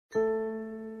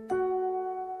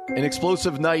An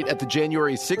explosive night at the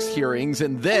January 6th hearings,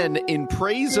 and then in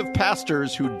praise of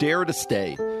pastors who dare to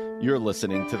stay. You're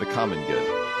listening to The Common Good.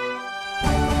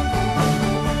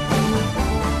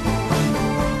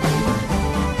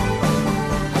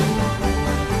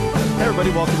 Hey everybody,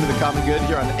 welcome to The Common Good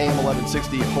here on AM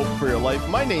 1160, Hope for Your Life.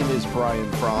 My name is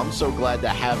Brian Fromm. So glad to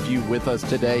have you with us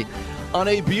today on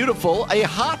a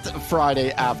hot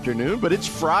Friday afternoon, but it's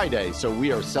Friday, so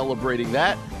we are celebrating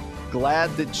that. Glad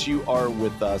that you are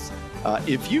with us.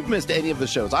 If you've missed any of the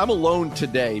shows, I'm alone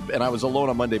today, and I was alone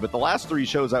on Monday, but the last three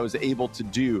shows I was able to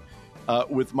do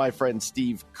with my friend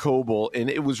Steve Coble, and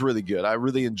it was really good. I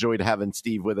really enjoyed having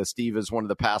Steve with us. Steve is one of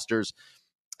the pastors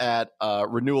at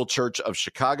Renewal Church of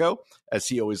Chicago, as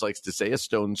he always likes to say, a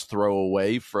stone's throw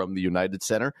away from the United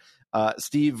Center.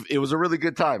 Steve, it was a really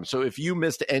good time. So if you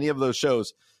missed any of those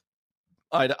shows,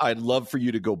 I'd love for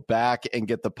you to go back and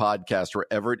get the podcast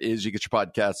wherever it is you get your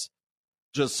podcasts.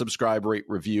 Just subscribe, rate,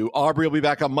 review. Aubrey will be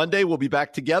back on Monday. We'll be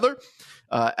back together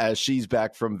as she's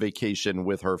back from vacation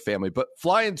with her family. But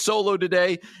flying solo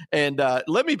today. And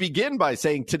let me begin by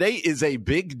saying today is a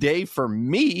big day for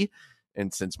me.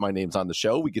 And since my name's on the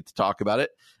show, we get to talk about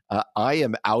it. I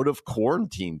am out of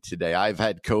quarantine today. I've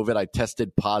had COVID. I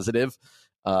tested positive.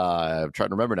 I'm trying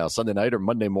to remember now, Sunday night or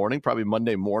Monday morning, probably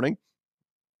Monday morning.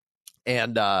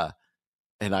 And I'm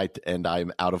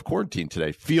out of quarantine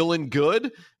today. Feeling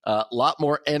good, a lot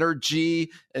more energy.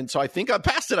 And so I think I'm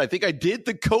past it. I think I did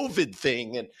the COVID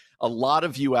thing. And a lot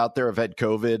of you out there have had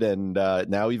COVID. And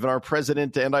now even our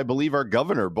president and I believe our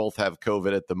governor both have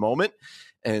COVID at the moment.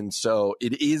 And so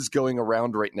it is going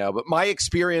around right now. But my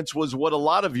experience was what a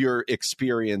lot of your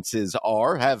experiences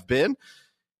have been,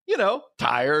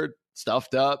 tired,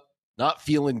 stuffed up, not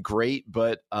feeling great,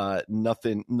 but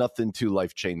nothing too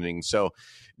life-changing. So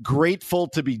grateful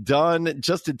to be done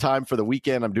just in time for the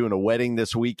weekend. I'm doing a wedding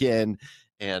this weekend.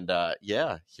 And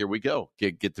here we go.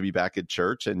 Get to be back at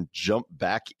church and jump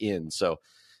back in. So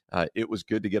it was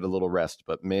good to get a little rest.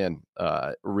 But, man,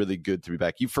 really good to be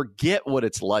back. You forget what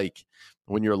it's like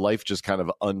when your life just kind of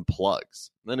unplugs.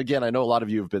 And then again, I know a lot of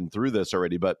you have been through this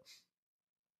already, but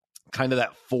kind of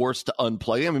that forced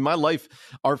unplugging. I mean, my life,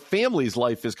 our family's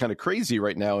life is kind of crazy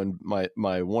right now. And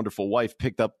my wonderful wife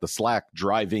picked up the slack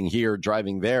driving here,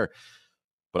 driving there.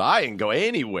 But I didn't go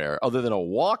anywhere other than a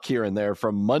walk here and there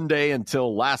from Monday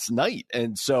until last night.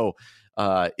 And so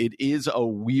it is a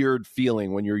weird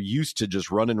feeling when you're used to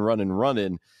just running,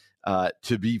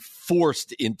 to be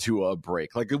forced into a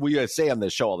break. Like we say on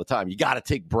this show all the time, you got to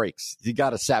take breaks. You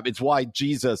got to Sabbath. It's why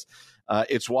Jesus...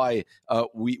 it's why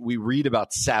we read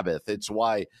about Sabbath. It's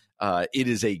why it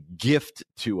is a gift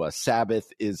to us. Sabbath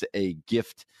is a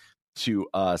gift to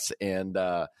us. And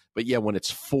but yeah, when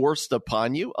it's forced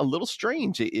upon you, a little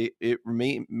strange. It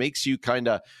makes you kind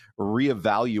of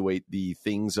reevaluate the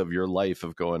things of your life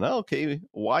of going, oh, okay,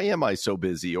 why am I so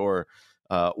busy? Or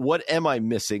what am I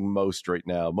missing most right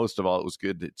now? Most of all, it was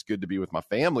good. It's good to be with my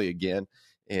family again.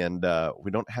 And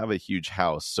we don't have a huge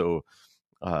house. So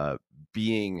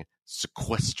being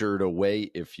sequestered away,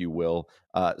 if you will,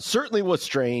 certainly was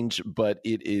strange, but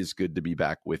it is good to be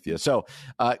back with you. So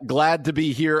glad to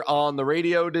be here on the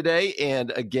radio today.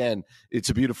 And again, it's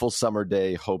a beautiful summer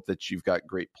day. Hope that you've got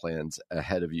great plans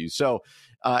ahead of you. So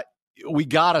we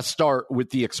got to start with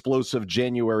the explosive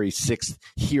January 6th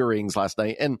hearings last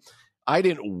night. And I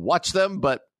didn't watch them,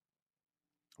 but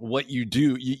what you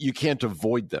do, you can't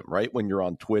avoid them, right? When you're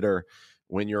on Twitter,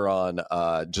 when you're on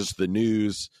just the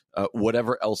news,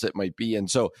 whatever else it might be.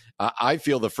 And so I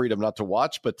feel the freedom not to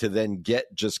watch, but to then get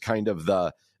just kind of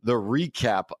the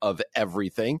recap of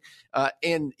everything.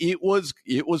 And it was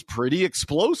pretty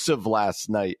explosive last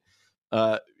night.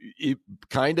 It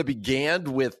kind of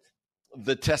began with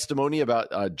the testimony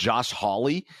about Josh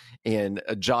Hawley and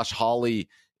Josh Hawley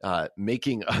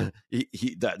making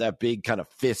that big kind of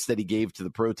fist that he gave to the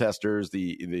protesters,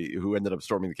 the who ended up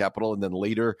storming the Capitol, and then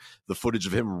later the footage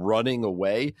of him running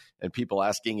away and people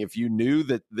asking if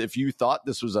you thought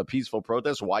this was a peaceful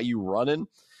protest, why you running?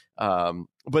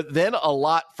 But then a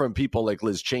lot from people like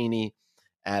Liz Cheney,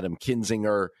 Adam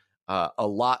Kinzinger, a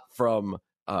lot from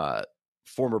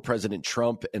former President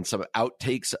Trump and some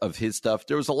outtakes of his stuff.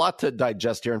 There was a lot to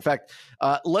digest here. In fact,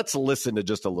 let's listen to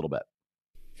just a little bit.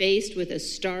 Faced with a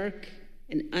stark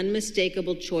and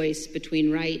unmistakable choice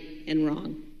between right and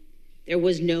wrong, there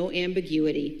was no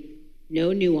ambiguity,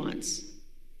 no nuance.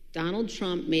 Donald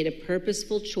Trump made a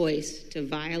purposeful choice to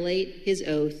violate his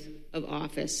oath of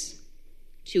office,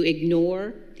 to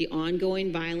ignore the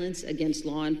ongoing violence against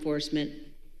law enforcement,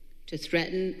 to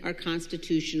threaten our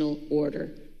constitutional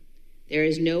order. There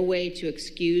is no way to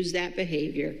excuse that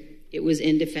behavior. It was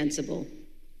indefensible.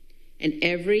 and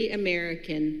every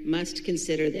American must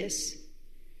consider this.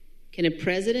 Can a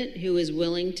president who is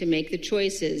willing to make the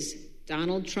choices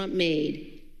Donald Trump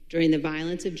made during the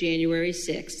violence of January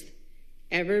 6th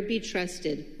ever be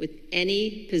trusted with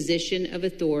any position of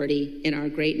authority in our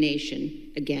great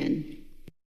nation again?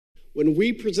 When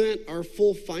we present our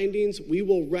full findings, we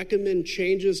will recommend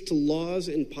changes to laws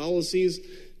and policies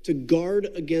to guard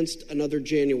against another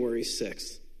January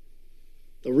 6th.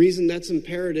 The reason that's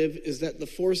imperative is that the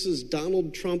forces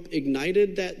Donald Trump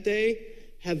ignited that day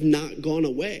have not gone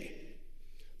away.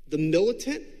 The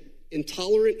militant,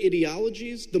 intolerant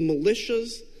ideologies, the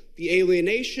militias, the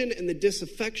alienation and the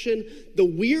disaffection, the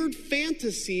weird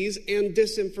fantasies and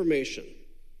disinformation,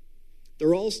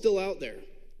 they're all still out there,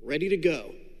 ready to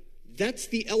go. That's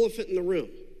the elephant in the room.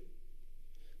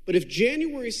 But if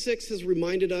January 6th has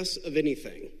reminded us of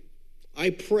anything, I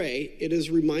pray it has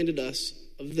reminded us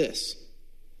of this.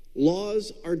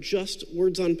 Laws are just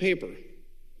words on paper.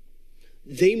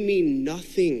 They mean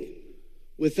nothing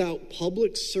without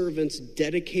public servants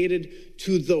dedicated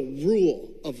to the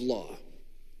rule of law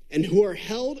and who are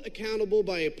held accountable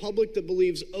by a public that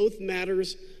believes oaths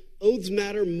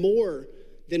matter more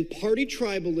than party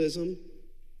tribalism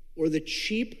or the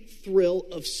cheap thrill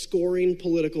of scoring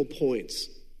political points.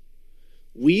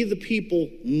 We, the people,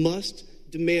 must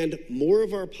demand more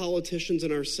of our politicians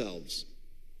and ourselves.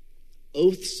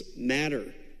 Oaths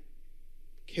matter.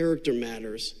 Character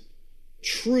matters.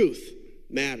 Truth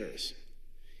matters.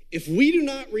 If we do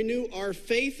not renew our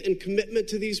faith and commitment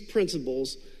to these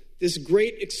principles, this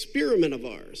great experiment of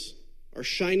ours, our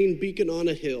shining beacon on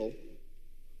a hill,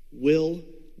 will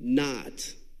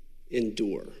not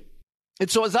endure. And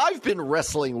so as I've been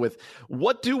wrestling with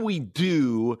what do we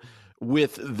do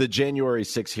with the January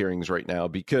 6 hearings right now,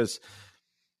 because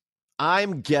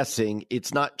I'm guessing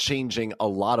it's not changing a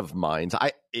lot of minds.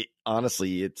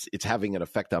 Honestly, it's having an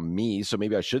effect on me, so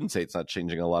maybe I shouldn't say it's not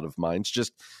changing a lot of minds.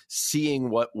 Just seeing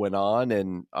what went on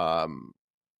and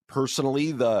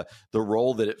personally the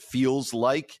role that it feels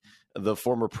like the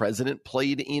former president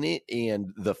played in it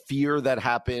and the fear that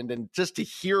happened, and just to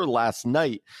hear last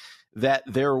night that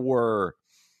there were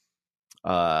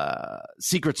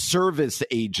Secret Service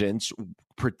agents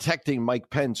protecting Mike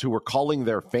Pence who were calling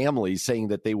their families saying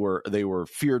that they were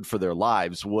feared for their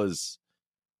lives was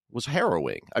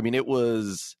harrowing. I mean, it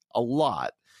was a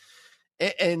lot.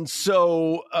 And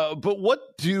so, but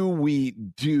what do we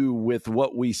do with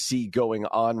what we see going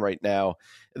on right now?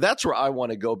 That's where I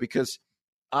want to go, because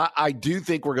I do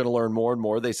think we're going to learn more and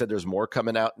more. They said there's more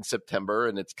coming out in September,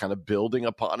 and it's kind of building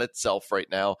upon itself right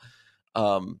now.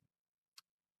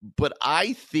 But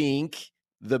I think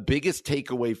the biggest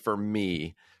takeaway for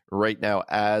me right now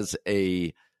as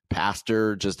a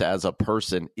pastor, just as a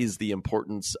person, is the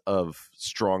importance of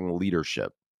strong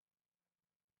leadership.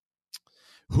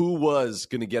 Who was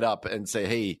going to get up and say,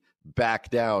 hey, back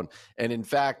down? And in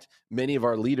fact, many of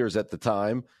our leaders at the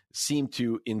time seemed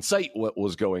to incite what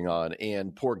was going on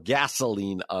and pour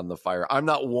gasoline on the fire. I'm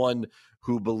not one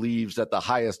who believes that the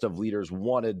highest of leaders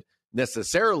wanted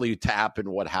necessarily to happen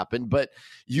what happened, but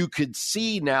you could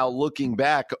see now, looking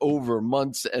back over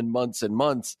months and months and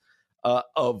months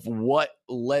of what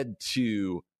led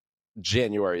to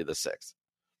January the 6th.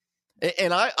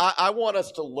 And I want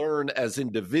us to learn as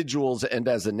individuals and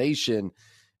as a nation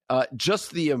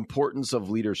just the importance of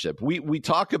leadership. We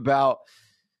talk about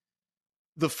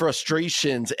the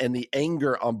frustrations and the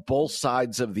anger on both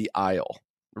sides of the aisle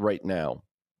right now.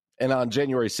 And on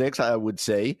January 6th, I would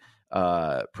say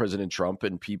President Trump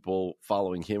and people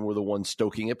following him were the ones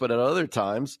stoking it. But at other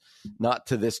times, not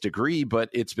to this degree, but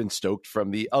it's been stoked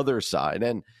from the other side.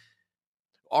 And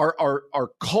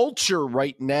our culture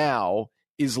right now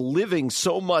is living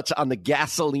so much on the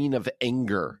gasoline of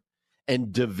anger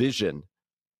and division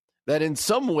that in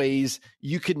some ways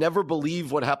you could never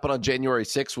believe what happened on January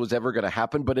 6th was ever going to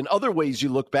happen. But in other ways, you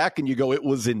look back and you go, it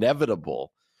was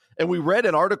inevitable. And we read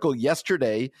an article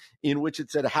yesterday in which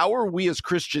it said, how are we as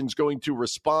Christians going to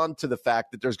respond to the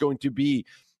fact that there's going to be,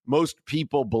 most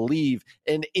people believe,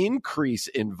 an increase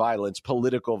in violence,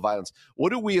 political violence?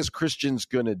 What are we as Christians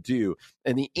going to do?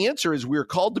 And the answer is we're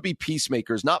called to be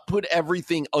peacemakers, not put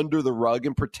everything under the rug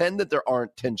and pretend that there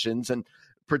aren't tensions and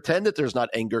pretend that there's not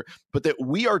anger, but that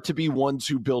we are to be ones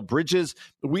who build bridges.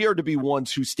 We are to be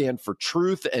ones who stand for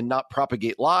truth and not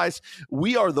propagate lies.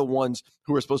 We are the ones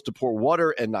who are supposed to pour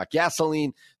water and not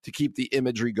gasoline to keep the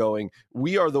imagery going.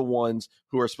 We are the ones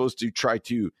who are supposed to try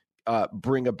to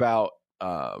bring about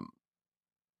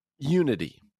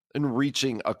unity and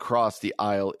reaching across the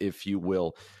aisle, if you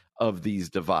will, of these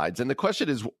divides. And the question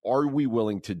is, are we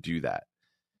willing to do that?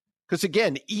 Because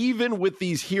again, even with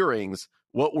these hearings,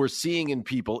 What we're seeing in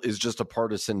people is just a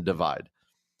partisan divide.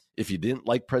 If you didn't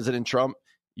like President Trump,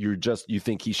 you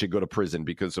think he should go to prison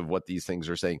because of what these things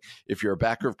are saying. If you're a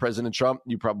backer of President Trump,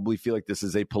 you probably feel like this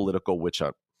is a political witch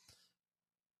hunt.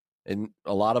 And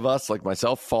a lot of us, like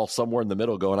myself, fall somewhere in the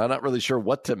middle going, I'm not really sure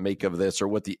what to make of this or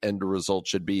what the end result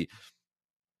should be.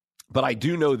 But I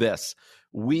do know this.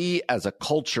 We as a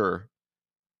culture,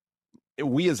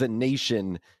 we as a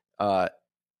nation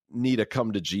need a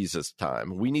come to Jesus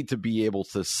time. We need to be able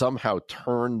to somehow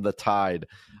turn the tide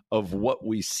of what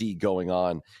we see going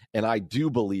on. And I do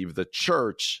believe the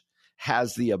church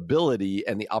has the ability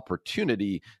and the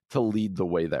opportunity to lead the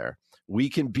way there. We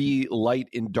can be light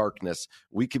in darkness.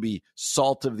 We could be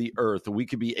salt of the earth. We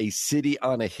could be a city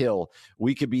on a hill.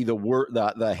 We could be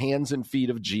the hands and feet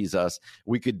of Jesus.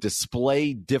 We could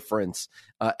display difference,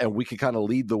 and we could kind of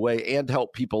lead the way and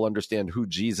help people understand who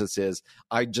Jesus is.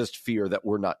 I just fear that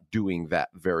we're not doing that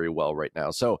very well right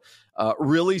now. So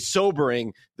really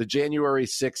sobering, the January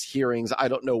 6th hearings. I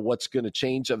don't know what's going to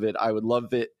change of it. I would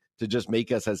love it to just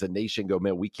make us as a nation go,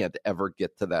 man, we can't ever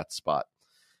get to that spot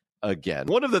again.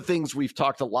 One of the things we've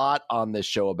talked a lot on this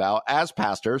show about as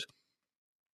pastors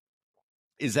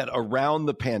is that around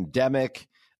the pandemic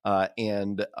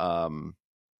and a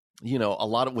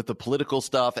lot of with the political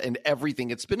stuff and everything,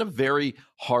 it's been a very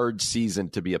hard season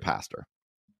to be a pastor.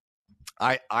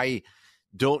 I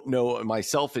don't know,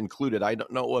 myself included, I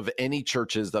don't know of any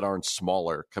churches that aren't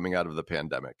smaller coming out of the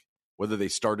pandemic, whether they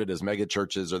started as mega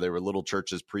churches or they were little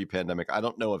churches pre-pandemic. I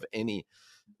don't know of any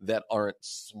that aren't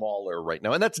smaller right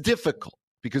now. And that's difficult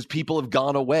because people have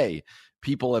gone away.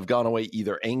 People have gone away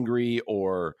either angry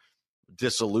or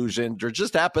disillusioned or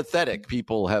just apathetic.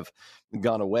 People have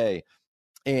gone away.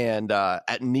 And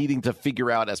at needing to figure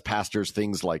out as pastors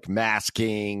things like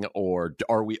masking or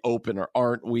are we open or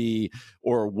aren't we,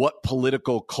 or what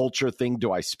political culture thing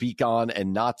do I speak on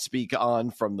and not speak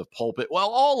on from the pulpit? Well,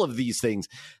 all of these things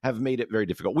have made it very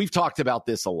difficult. We've talked about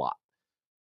this a lot.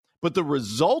 But the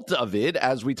result of it,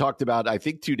 as we talked about, I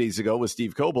think 2 days ago with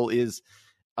Steve Coble, is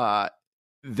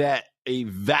that a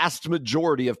vast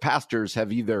majority of pastors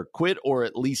have either quit or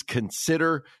at least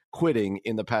consider quitting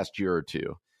in the past year or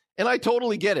two. And I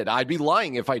totally get it. I'd be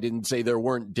lying if I didn't say there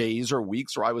weren't days or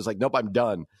weeks where I was like, nope, I'm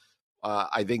done.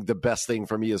 I think the best thing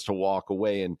for me is to walk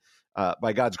away. And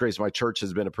by God's grace, my church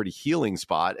has been a pretty healing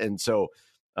spot. And so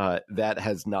that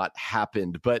has not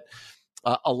happened. But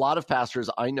a lot of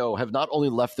pastors I know have not only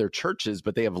left their churches,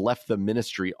 but they have left the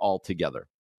ministry altogether.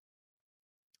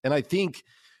 And I think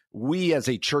we as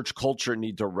a church culture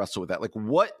need to wrestle with that. Like,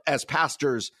 what, as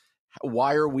pastors,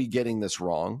 why are we getting this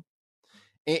wrong?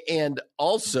 And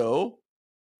also,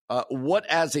 what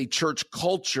as a church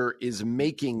culture is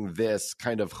making this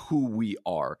kind of who we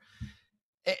are?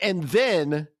 And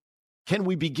then, can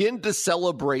we begin to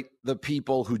celebrate the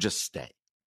people who just stay?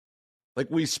 Like,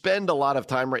 we spend a lot of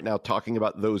time right now talking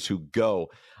about those who go.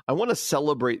 I want to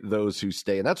celebrate those who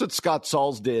stay. And that's what Scott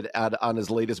Sauls did on his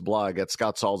latest blog at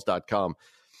scottsauls.com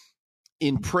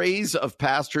in praise of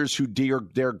pastors who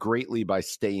dare greatly by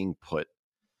staying put.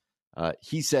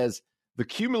 He says, the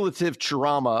cumulative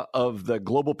trauma of the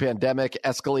global pandemic,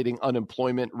 escalating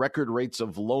unemployment, record rates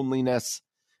of loneliness,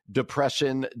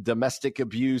 depression, domestic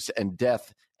abuse, and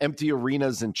death, empty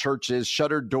arenas and churches,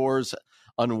 shuttered doors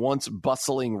on once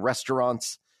bustling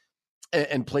restaurants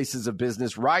and places of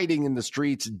business, rioting in the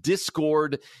streets,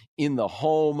 discord in the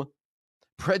home,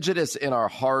 prejudice in our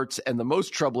hearts, and the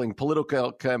most troubling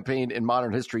political campaign in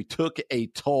modern history took a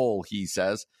toll, he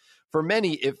says. For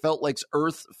many, it felt like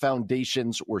Earth's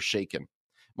foundations were shaken.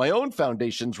 My own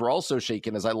foundations were also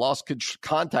shaken as I lost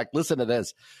contact, listen to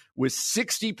this, with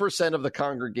 60% of the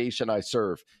congregation I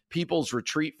serve. People's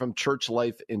retreat from church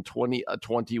life in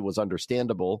 2020 was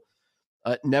understandable.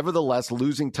 Nevertheless,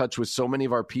 losing touch with so many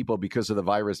of our people because of the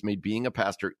virus made being a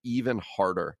pastor even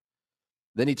harder.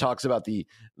 Then he talks about the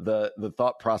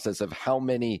thought process of how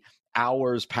many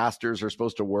hours pastors are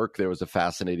supposed to work. There was a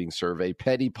fascinating survey,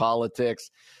 petty politics.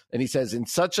 And he says, in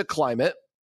such a climate,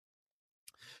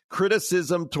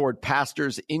 criticism toward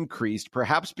pastors increased,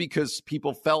 perhaps because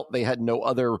people felt they had no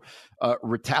other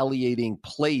retaliating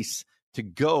place to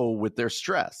go with their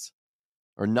stress.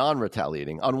 Or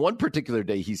non-retaliating. On one particular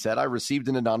day, he said, I received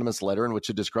an anonymous letter in which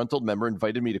a disgruntled member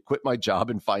invited me to quit my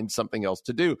job and find something else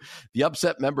to do. The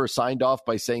upset member signed off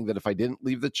by saying that if I didn't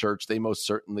leave the church, they most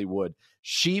certainly would.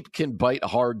 Sheep can bite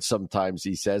hard sometimes,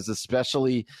 he says,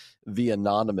 especially the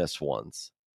anonymous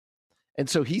ones. And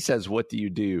so he says, what do you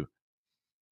do?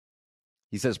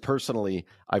 He says, personally,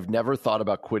 I've never thought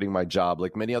about quitting my job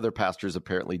like many other pastors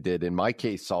apparently did. In my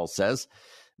case, Saul says,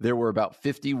 there were about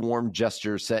 50 warm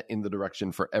gestures set in the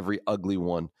direction for every ugly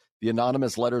one. The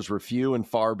anonymous letters were few and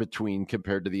far between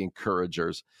compared to the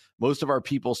encouragers. Most of our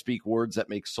people speak words that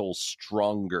make souls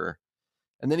stronger.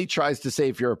 And then he tries to say,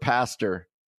 if you're a pastor,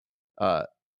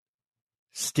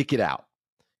 stick it out.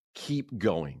 Keep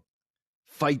going.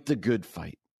 Fight the good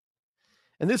fight.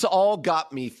 And this all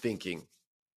got me thinking.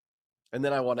 And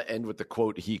then I want to end with the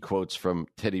quote he quotes from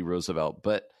Teddy Roosevelt.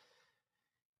 But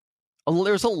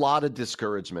there's a lot of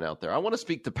discouragement out there. I want to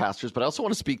speak to pastors, but I also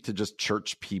want to speak to just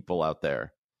church people out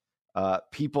there.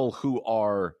 People who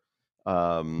are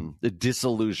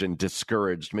disillusioned,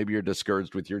 discouraged. Maybe you're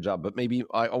discouraged with your job, but maybe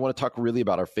I want to talk really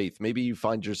about our faith. Maybe you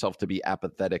find yourself to be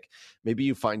apathetic. Maybe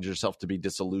you find yourself to be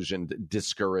disillusioned,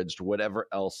 discouraged, whatever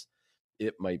else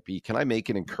it might be. Can I make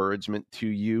an encouragement to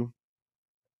you?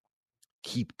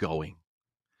 Keep going.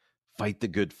 Fight the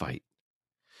good fight.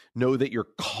 Know that your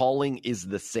calling is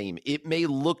the same. It may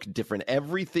look different.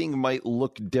 Everything might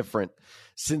look different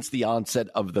since the onset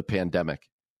of the pandemic.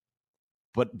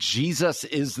 But Jesus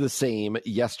is the same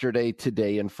yesterday,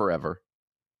 today, and forever.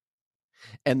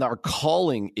 And our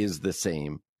calling is the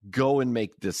same. Go and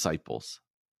make disciples.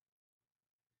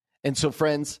 And so,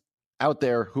 friends out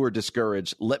there who are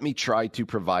discouraged, let me try to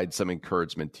provide some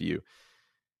encouragement to you.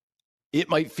 It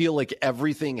might feel like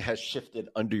everything has shifted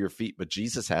under your feet, but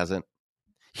Jesus hasn't.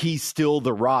 He's still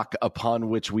the rock upon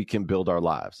which we can build our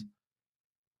lives.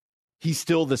 He's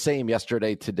still the same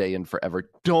yesterday, today, and forever.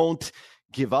 Don't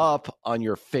give up on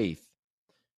your faith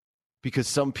because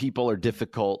some people are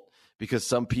difficult, because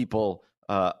some people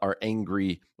are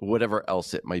angry, whatever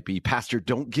else it might be. Pastor,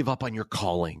 don't give up on your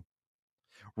calling.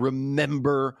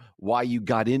 Remember why you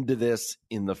got into this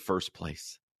in the first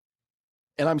place.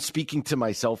 And I'm speaking to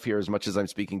myself here as much as I'm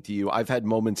speaking to you. I've had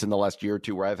moments in the last year or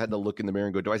two where I've had to look in the mirror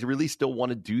and go, do I really still want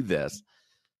to do this?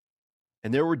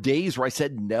 And there were days where I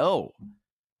said no.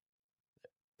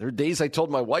 There are days I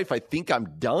told my wife, I think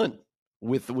I'm done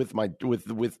with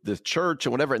the church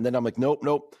and whatever. And then I'm like,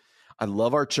 nope. I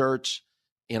love our church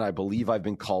and I believe I've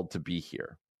been called to be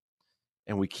here.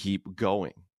 And we keep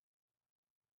going.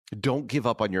 Don't give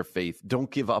up on your faith.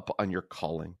 Don't give up on your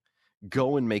calling.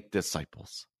 Go and make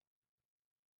disciples.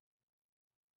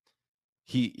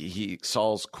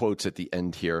 Saul's quotes at the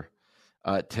end here,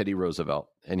 Teddy Roosevelt.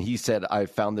 And he said, I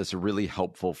found this really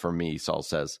helpful for me, Saul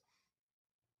says.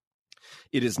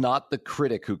 It is not the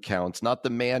critic who counts, not the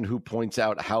man who points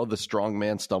out how the strong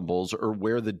man stumbles or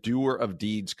where the doer of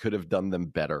deeds could have done them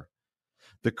better.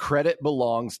 The credit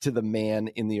belongs to the man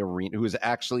in the arena who is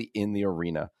actually in the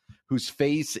arena, whose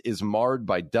face is marred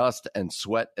by dust and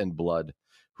sweat and blood,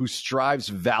 who strives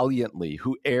valiantly,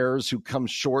 who errs, who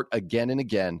comes short again and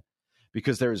again,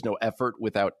 because there is no effort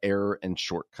without error and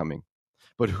shortcoming.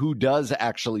 But who does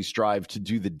actually strive to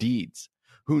do the deeds,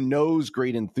 who knows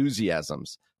great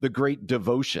enthusiasms, the great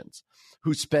devotions,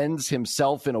 who spends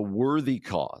himself in a worthy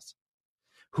cause,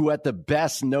 who at the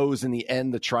best knows in the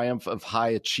end the triumph of high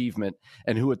achievement,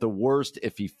 and who at the worst,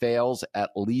 if he fails, at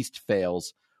least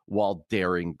fails while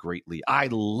daring greatly. I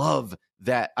love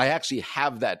that. I actually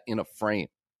have that in a frame.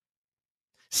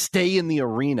 Stay in the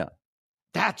arena.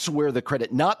 That's where the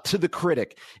credit, not to the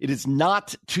critic. It is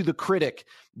not to the critic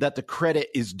that the credit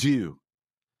is due,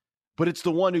 but it's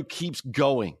the one who keeps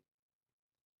going,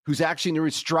 who's actually, who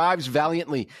strives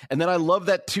valiantly. And then I love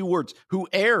that two words, who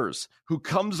errs, who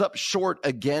comes up short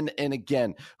again and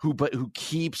again, who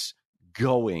keeps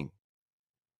going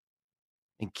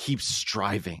and keeps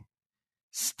striving,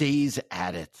 stays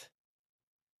at it.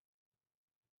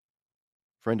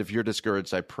 Friend, if you're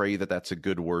discouraged, I pray that that's a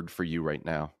good word for you right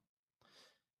now.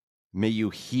 May you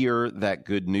hear that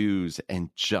good news and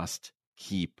just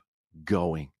keep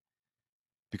going,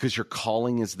 because your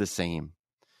calling is the same.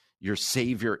 Your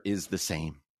Savior is the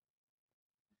same.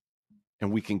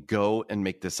 And we can go and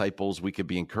make disciples. We could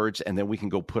be encouraged, and then we can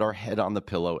go put our head on the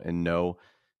pillow and know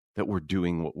that we're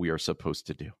doing what we are supposed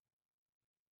to do.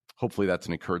 Hopefully that's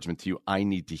an encouragement to you. I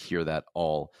need to hear that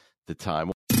all the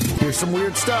time. Here's some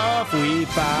weird stuff we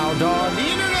found on the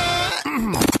internet.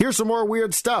 Here's some more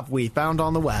weird stuff we found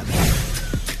on the web.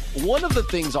 One of the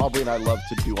things Aubrey and I love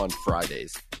to do on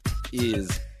Fridays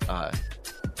is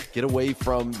get away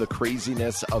from the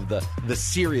craziness of the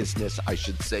seriousness, I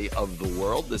should say, of the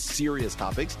world, the serious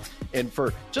topics. And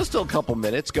for just a couple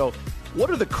minutes, go, what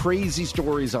are the crazy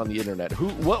stories on the internet?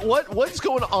 What's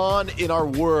going on in our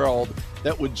world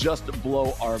that would just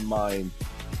blow our mind?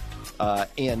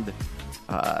 And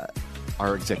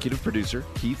our executive producer,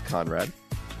 Keith Conrad,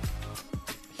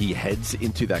 he heads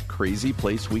into that crazy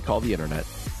place we call the internet,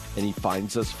 and he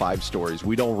finds us 5 stories.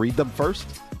 We don't read them first.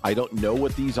 I don't know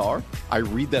what these are. I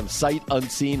read them sight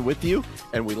unseen with you,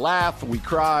 and we laugh, we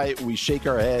cry, we shake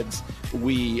our heads,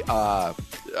 we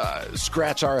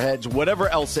scratch our heads, whatever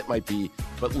else it might be,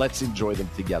 but let's enjoy them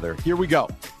together. Here we go.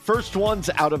 First one's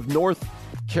out of North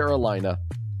Carolina.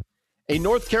 A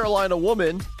North Carolina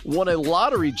woman won a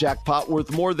lottery jackpot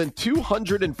worth more than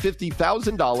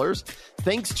 $250,000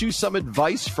 thanks to some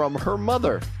advice from her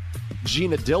mother.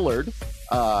 Gina Dillard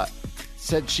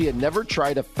said she had never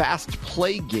tried a fast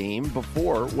play game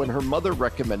before when her mother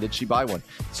recommended she buy one.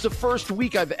 It's the first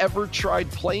week I've ever tried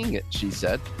playing it, she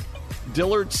said.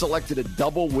 Dillard selected a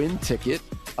double win ticket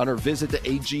on her visit to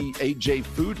AJ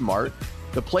Food Mart.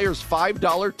 The player's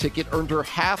 $5 ticket earned her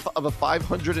half of a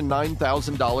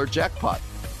 $509,000 jackpot.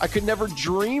 I could never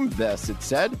dream this, it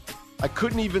said. I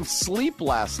couldn't even sleep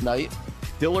last night.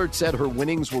 Dillard said her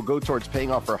winnings will go towards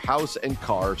paying off her house and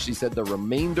car. She said the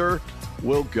remainder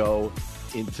will go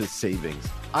into savings.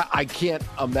 I can't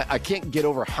get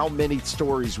over how many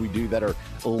stories we do that are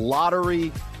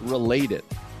lottery related.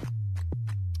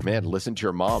 Man, listen to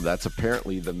your mom. That's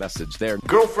apparently the message there.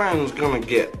 Girlfriend's gonna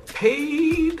get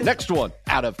paid. Next one,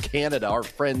 out of Canada, our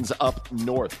friends up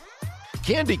north.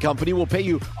 Candy Company will pay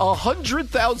you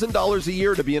 $100,000 a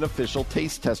year to be an official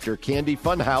taste tester. Candy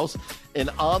Funhouse, an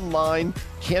online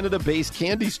Canada-based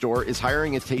candy store, is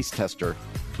hiring a taste tester.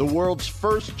 The world's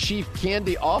first chief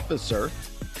candy officer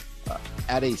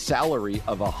at a salary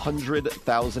of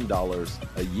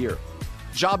 $100,000 a year.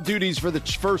 Job duties for the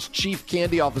first chief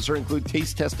candy officer include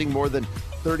taste testing more than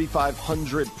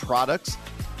 3,500 products,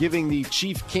 giving the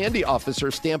chief candy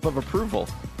officer stamp of approval,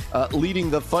 leading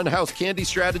the Funhouse candy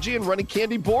strategy and running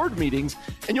candy board meetings.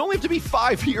 And you only have to be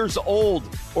 5 years old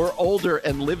or older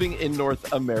and living in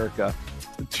North America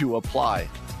to apply.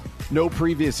 No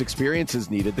previous experience is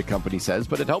needed, the company says,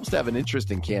 but it helps to have an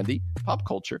interest in candy, pop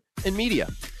culture, and media.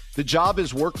 The job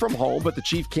is work from home, but the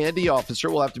chief candy officer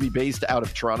will have to be based out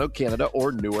of Toronto, Canada,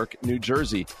 or Newark, New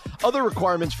Jersey. Other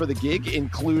requirements for the gig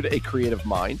include a creative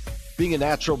mind, being a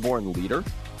natural-born leader,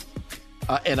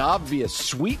 an obvious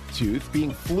sweet tooth,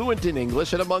 being fluent in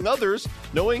English, and among others,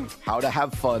 knowing how to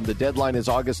have fun. The deadline is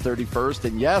August 31st,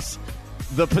 and yes,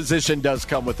 the position does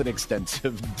come with an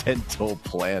extensive dental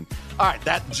plan. All right,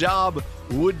 that job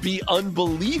would be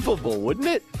unbelievable, wouldn't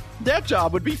it? That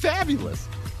job would be fabulous.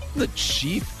 The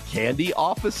chief candy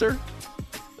officer?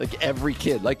 Like every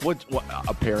kid. Like what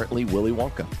apparently Willy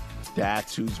Wonka.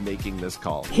 That's who's making this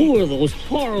call. Who are those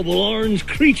horrible orange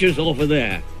creatures over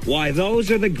there? Why, those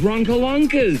are the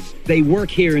Grunkalunkas. They work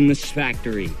here in this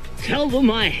factory. Tell them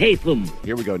I hate them.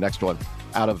 Here we go. Next one.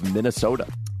 Out of Minnesota.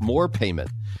 More payment.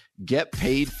 Get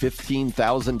paid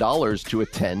 $15,000 to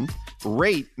attend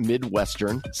rate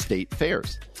Midwestern state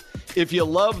fairs. If you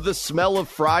love the smell of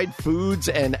fried foods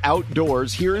and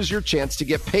outdoors, here is your chance to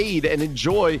get paid and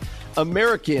enjoy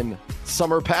American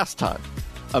summer pastime.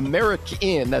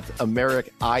 American, that's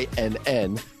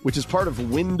Americ-I-N-N, which is part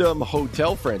of Wyndham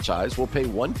Hotel franchise, will pay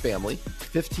one family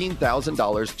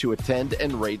 $15,000 to attend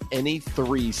and rate any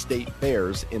 3 state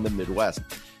fairs in the Midwest.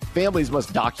 Families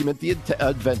must document the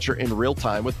adventure in real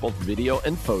time with both video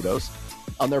and photos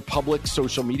on their public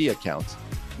social media accounts.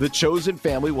 The chosen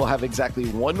family will have exactly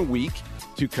 1 week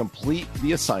to complete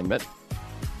the assignment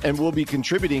and will be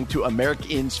contributing to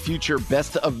American's future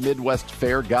Best of Midwest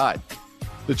Fair guide.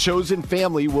 The chosen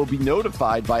family will be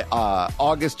notified by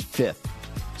August 5th.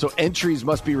 So entries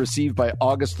must be received by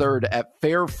August 3rd at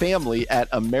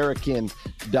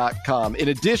fairfamily@american.com. In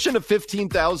addition to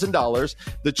 $15,000,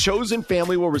 the chosen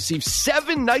family will receive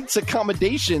 7 nights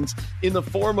accommodations in the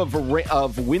form of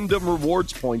Wyndham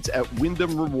Rewards points at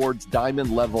Wyndham Rewards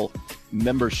Diamond level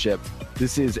membership.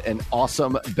 This is an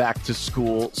awesome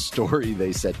back-to-school story,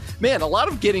 they said. Man, a lot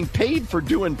of getting paid for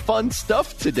doing fun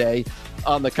stuff today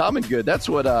on the Common Good. That's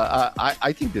what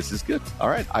I think this is good. All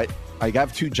right, I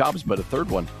have 2 jobs, but a third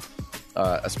one,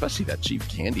 especially that chief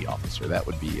candy officer, that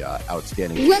would be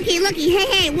outstanding. Looky,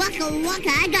 hey, waka,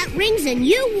 I got rings and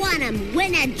you want them.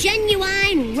 Win a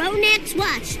genuine Rolex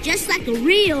watch, just like a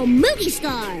real movie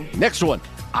star. Next one,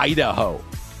 Idaho.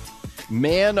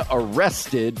 Man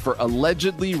arrested for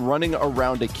allegedly running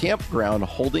around a campground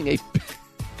holding a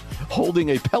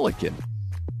pelican.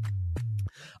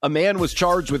 A man was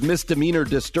charged with misdemeanor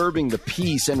disturbing the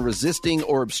peace and resisting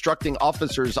or obstructing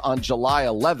officers on July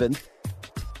 11th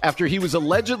after he was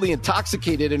allegedly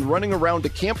intoxicated and running around a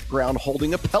campground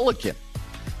holding a pelican.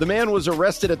 The man was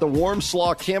arrested at the Warm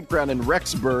Slaw campground in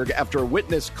Rexburg after a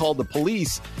witness called the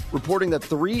police, reporting that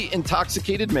 3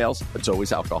 intoxicated males, it's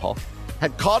always alcohol,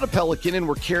 had caught a pelican and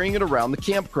were carrying it around the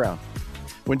campground.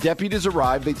 When deputies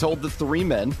arrived, they told the 3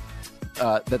 men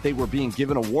that they were being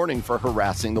given a warning for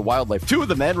harassing the wildlife. 2 of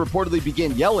the men reportedly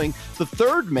began yelling. The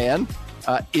 3rd man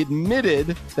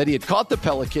admitted that he had caught the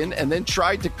pelican and then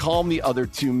tried to calm the other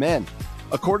 2 men.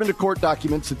 According to court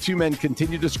documents, the two men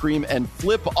continued to scream and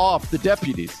flip off the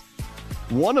deputies.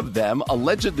 One of them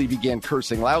allegedly began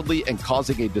cursing loudly and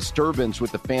causing a disturbance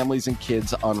with the families and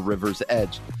kids on River's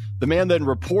Edge. The man then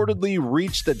reportedly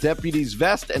reached the deputy's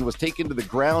vest and was taken to the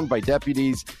ground by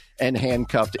deputies and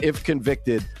handcuffed. If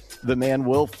convicted, the man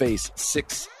will face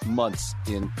 6 months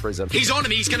in prison. He's on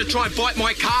me. He's going to try and bite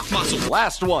my calf muscle.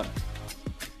 Last one.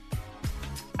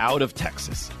 Out of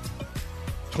Texas.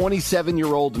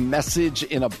 27-year-old message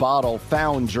in a bottle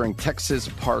found during Texas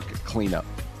park cleanup.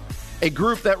 A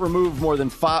group that removed more than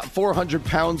 400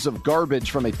 pounds of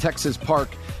garbage from a Texas park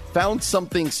found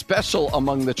something special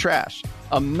among the trash.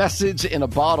 A message in a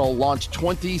bottle launched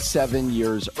 27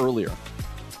 years earlier.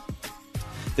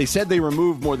 They said they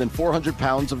removed more than 400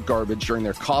 pounds of garbage during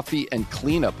their coffee and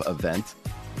cleanup event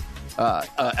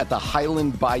at the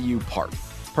Highland Bayou Park.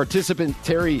 Participant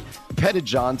Terry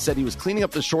Pettijohn said he was cleaning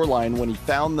up the shoreline when he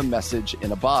found the message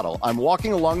in a bottle. I'm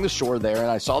walking along the shore there,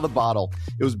 and I saw the bottle.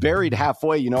 It was buried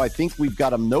halfway. I think we've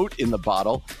got a note in the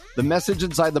bottle. The message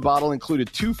inside the bottle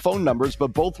included 2 phone numbers,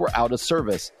 but both were out of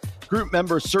service. Group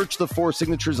members searched the 4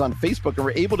 signatures on Facebook and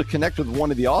were able to connect with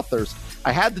one of the authors.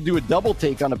 I had to do a double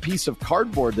take on a piece of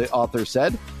cardboard, the author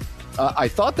said. I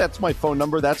thought that's my phone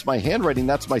number, that's my handwriting,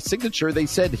 that's my signature. They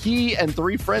said he and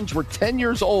 3 friends were 10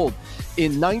 years old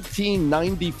in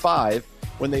 1995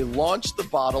 when they launched the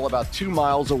bottle about 2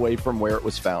 miles away from where it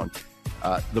was found.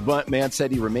 The man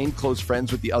said he remained close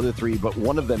friends with the other 3, but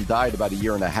one of them died about a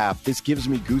year and a half. This gives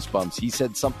me goosebumps. He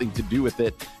said something to do with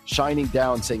it, shining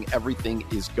down, saying everything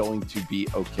is going to be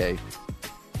okay.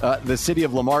 The city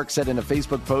of Lamarck said in a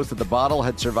Facebook post that the bottle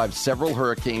had survived several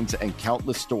hurricanes and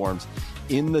countless storms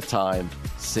in the time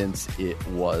since it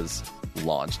was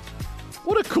launched.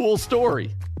 What a cool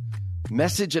story.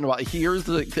 Message in a bottle.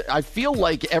 I feel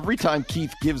like every time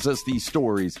Keith gives us these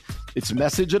stories, it's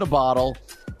message in a bottle,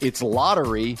 it's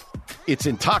lottery, it's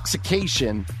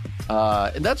intoxication,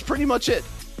 and that's pretty much it.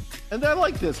 And I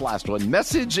like this last one.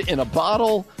 Message in a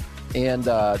bottle, and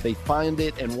they find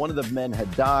it, and one of the men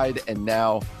had died, and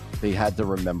now they had the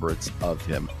remembrance of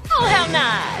him. Oh, how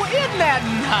nice. Well, isn't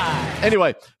that nice?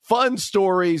 Anyway, fun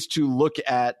stories to look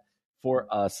at for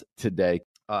us today.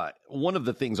 One of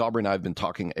the things Aubrey and I have been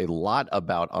talking a lot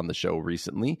about on the show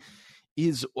recently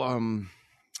is,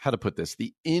 how to put this,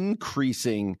 the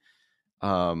increasing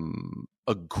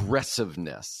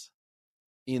aggressiveness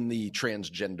in the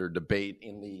transgender debate,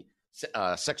 in the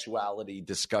sexuality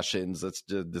discussions,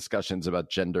 discussions about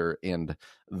gender and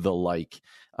the like.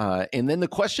 And then the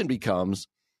question becomes,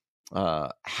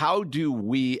 how do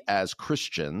we as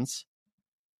Christians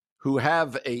who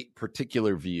have a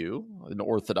particular view, an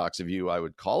orthodox view, I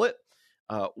would call it,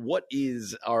 what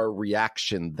is our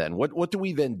reaction then? What do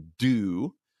we then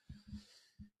do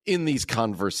in these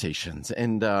conversations?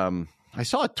 And I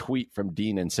saw a tweet from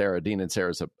Dean and Sarah. Dean and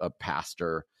Sarah is a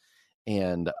pastor,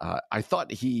 and I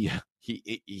thought he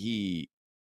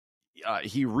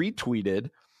retweeted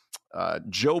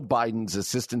Joe Biden's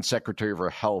Assistant Secretary for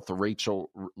Health,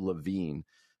 Rachel Levine,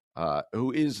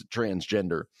 who is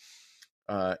transgender.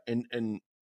 And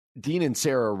Dean and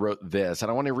Sarah wrote this, and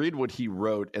I want to read what he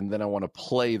wrote, and then I want to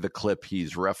play the clip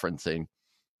he's referencing.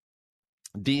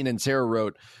 Dean and Sarah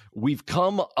wrote, "We've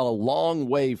come a long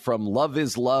way from love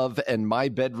is love and my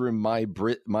bedroom,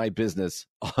 my business,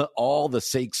 all the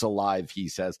sakes alive," he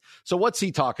says. So what's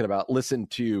he talking about? Listen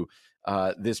to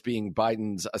this being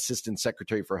Biden's Assistant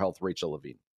Secretary for Health, Rachel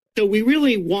Levine. So we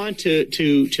really want to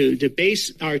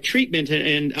base our treatment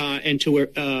and to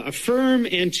affirm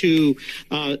and to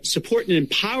support and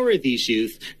empower these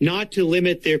youth, not to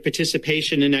limit their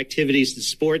participation in activities and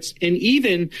sports, and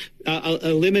even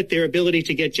limit their ability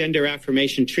to get gender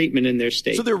affirmation treatment in their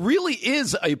state. So there really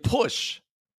is a push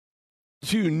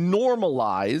to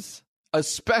normalize,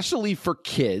 especially for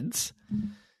kids,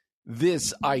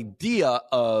 this idea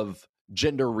of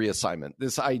gender reassignment,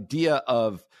 this idea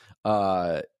of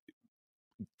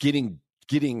getting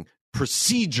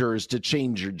procedures to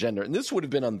change your gender. And this would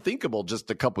have been unthinkable just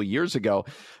a couple years ago.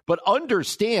 But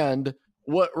understand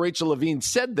what Rachel Levine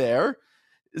said there,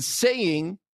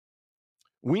 saying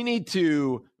we need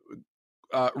to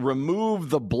remove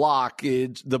the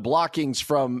blockings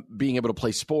from being able to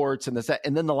play sports and this, that.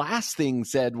 And then the last thing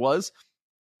said was,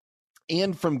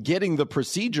 and from getting the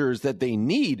procedures that they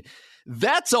need.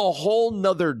 That's a whole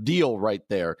nother deal right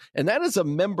there. And that is a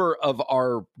member of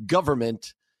our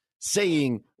government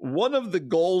saying one of the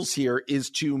goals here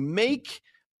is to make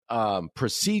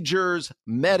procedures,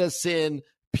 medicine,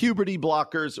 puberty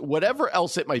blockers, whatever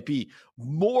else it might be,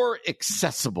 more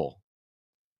accessible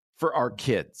for our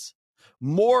kids,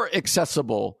 more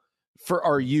accessible for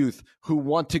our youth who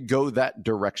want to go that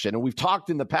direction. And we've talked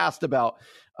in the past about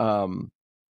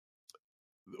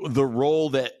the role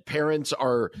that parents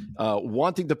are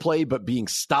wanting to play but being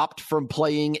stopped from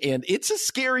playing. And it's a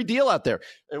scary deal out there.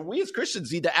 And we as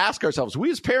Christians need to ask ourselves,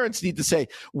 we as parents need to say,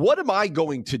 what am I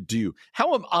going to do?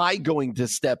 How am I going to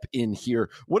step in here?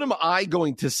 What am I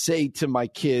going to say to my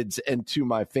kids and to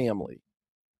my family?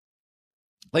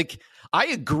 Like, I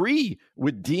agree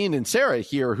with Dean and Sarah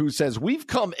here, who says we've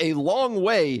come a long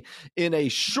way in a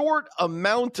short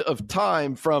amount of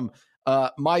time from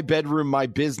my bedroom, my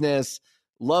business,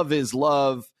 love is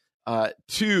love,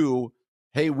 to,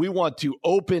 hey, we want to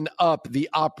open up the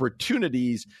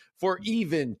opportunities for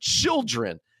even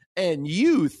children and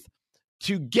youth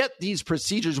to get these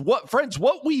procedures.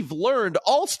 What we've learned,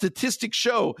 all statistics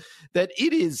show that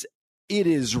it is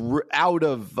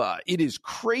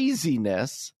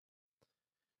craziness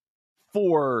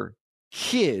for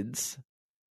kids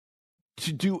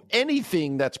to do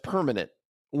anything that's permanent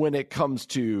when it comes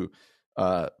to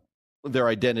their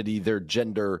identity, their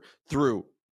gender, through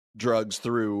drugs,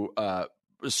 through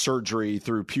surgery,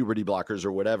 through puberty blockers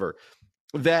or whatever.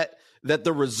 That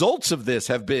the results of this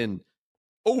have been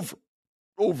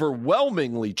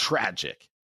overwhelmingly tragic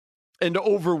and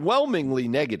overwhelmingly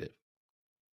negative.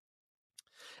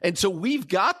 And so we've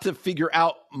got to figure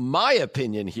out, my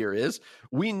opinion here is,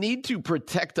 we need to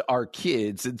protect our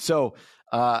kids. And so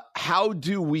how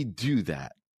do we do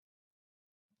that?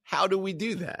 How do we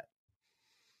do that?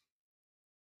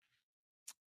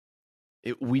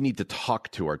 We need to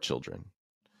talk to our children.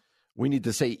 We need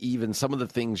to say, even some of the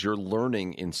things you're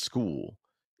learning in school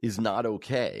is not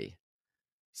okay.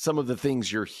 Some of the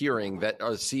things you're hearing that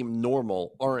seem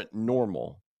normal aren't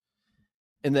normal.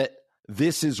 And that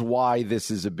this is why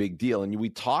this is a big deal. And we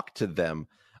talk to them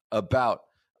about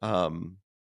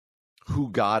who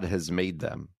God has made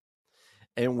them.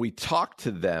 And we talk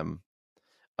to them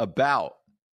about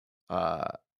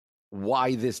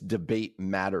why this debate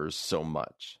matters so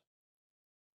much.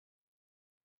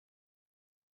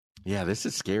 Yeah, this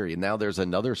is scary. And now there's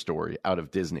another story out of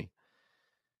Disney.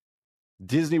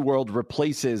 Disney World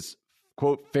replaces,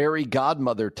 quote, fairy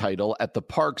godmother title at the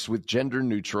parks with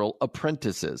gender-neutral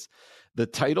apprentices. The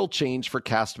title change for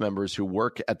cast members who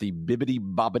work at the Bibbidi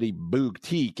Bobbidi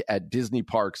Boutique at Disney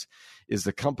parks is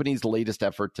the company's latest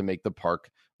effort to make the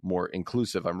park more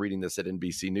inclusive. I'm reading this at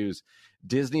NBC News.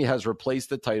 Disney has replaced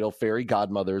the title fairy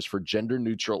godmothers for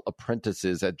gender-neutral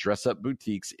apprentices at dress-up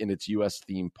boutiques in its U.S.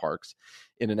 theme parks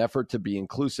in an effort to be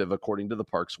inclusive, according to the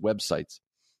park's websites.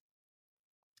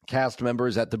 Cast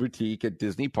members at the boutique at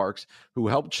Disney parks who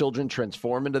help children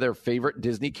transform into their favorite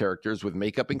Disney characters with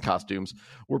makeup and costumes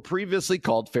were previously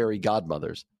called fairy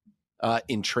godmothers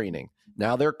in training.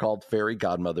 Now they're called fairy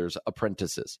godmothers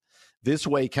apprentices. This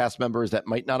way, cast members that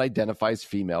might not identify as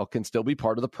female can still be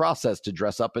part of the process to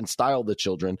dress up and style the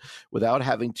children without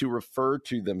having to refer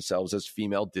to themselves as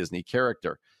female Disney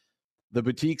character. The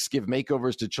boutiques give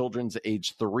makeovers to children's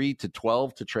age 3 to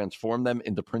 12 to transform them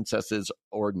into princesses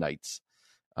or knights.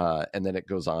 And then it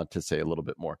goes on to say a little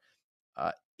bit more.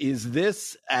 Is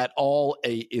this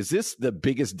the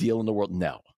biggest deal in the world?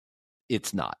 No,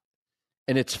 it's not.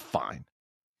 And it's fine.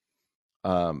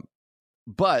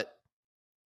 But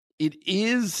it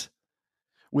is,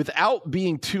 without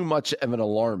being too much of an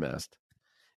alarmist,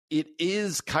 it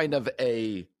is kind of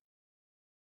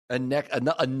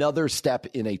another step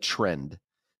in a trend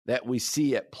that we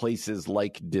see at places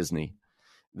like Disney,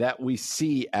 that we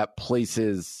see at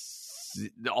places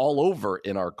all over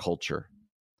in our culture,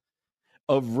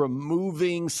 of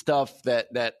removing stuff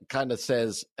that kind of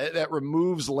says, that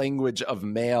removes language of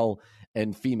male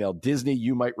and female. Disney,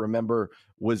 you might remember,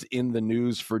 was in the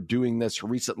news for doing this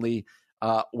recently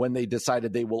when they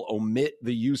decided they will omit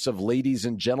the use of ladies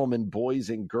and gentlemen, boys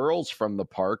and girls from the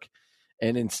park.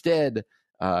 And instead,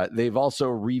 they've also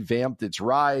revamped its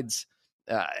rides.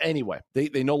 Anyway,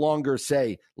 they no longer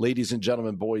say ladies and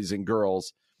gentlemen, boys and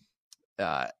girls.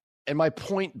 And my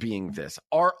point being this,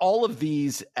 are all of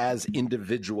these as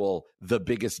individual the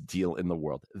biggest deal in the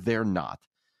world? They're not.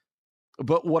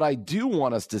 But what I do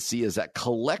want us to see is that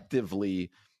collectively,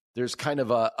 there's kind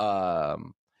of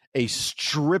a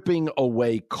stripping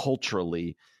away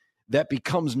culturally that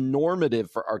becomes normative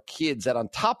for our kids, that on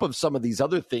top of some of these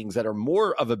other things that are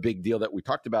more of a big deal that we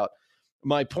talked about,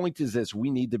 my point is this: we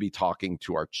need to be talking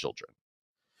to our children.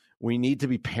 We need to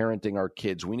be parenting our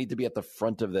kids. We need to be at the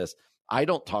front of this. I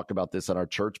don't talk about this in our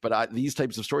church, but these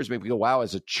types of stories make me go, wow,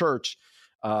 as a church,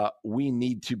 we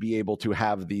need to be able to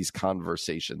have these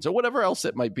conversations, or whatever else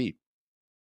it might be,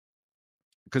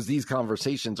 because these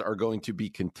conversations are going to be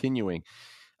continuing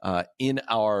in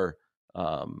our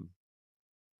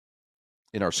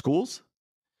in our schools,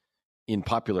 in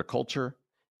popular culture,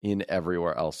 in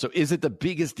everywhere else. So is it the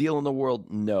biggest deal in the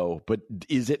world? No. But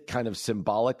is it kind of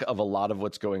symbolic of a lot of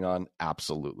what's going on?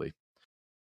 Absolutely.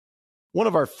 One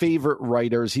of our favorite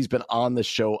writers, he's been on the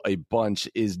show a bunch,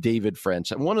 is David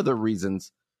French. And one of the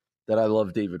reasons that I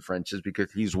love David French is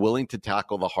because he's willing to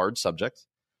tackle the hard subjects,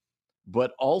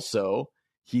 but also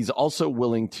he's also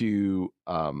willing to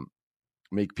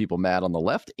make people mad on the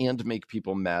left and make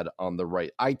people mad on the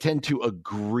right. I tend to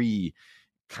agree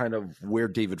kind of where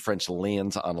David French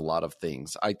lands on a lot of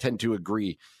things. I tend to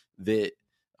agree that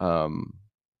that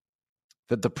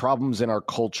the problems in our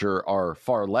culture are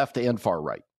far left and far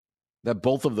right, that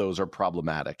both of those are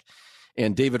problematic.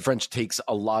 And David French takes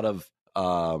a lot of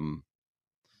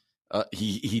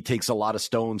he takes a lot of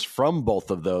stones from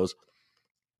both of those.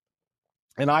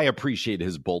 And I appreciate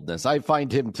his boldness. I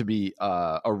find him to be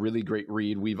a really great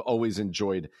read. We've always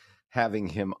enjoyed having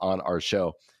him on our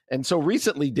show. And so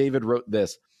recently, David wrote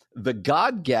this: "The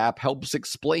God gap helps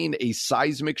explain a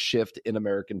seismic shift in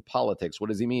American politics." What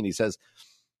does he mean? He says,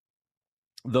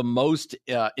 the most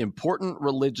important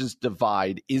religious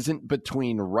divide isn't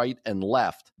between right and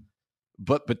left,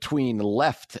 but between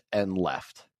left and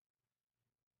left.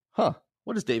 Huh.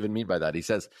 What does David mean by that? He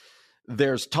says,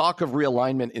 there's talk of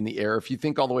realignment in the air. If you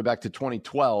think all the way back to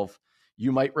 2012,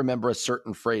 you might remember a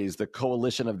certain phrase, the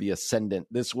coalition of the ascendant.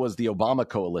 This was the Obama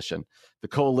coalition, the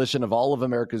coalition of all of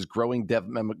America's growing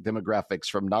demographics,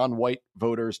 from non-white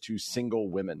voters to single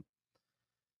women.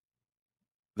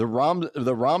 The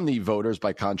Romney voters,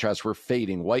 by contrast, were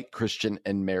fading, white, Christian,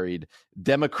 and married.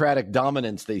 Democratic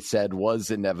dominance, they said,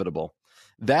 was inevitable.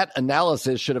 That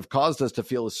analysis should have caused us to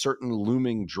feel a certain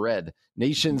looming dread.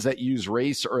 Nations that use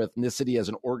race or ethnicity as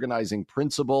an organizing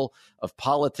principle of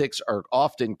politics are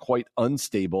often quite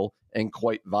unstable and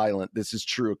quite violent. This is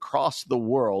true across the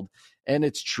world, and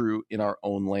it's true in our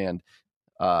own land.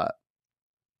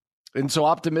 And so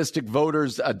optimistic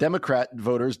voters, Democrat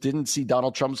voters, didn't see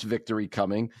Donald Trump's victory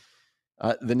coming.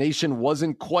 The nation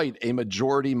wasn't quite a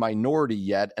majority minority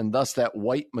yet, and thus that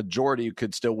white majority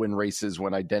could still win races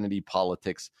when identity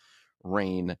politics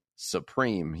reign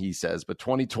supreme, he says. But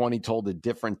 2020 told a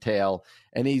different tale,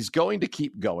 and he's going to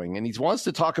keep going. And he wants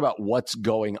to talk about what's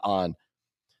going on,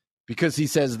 because he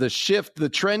says the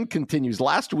trend continues.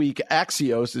 Last week,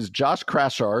 Axios' Josh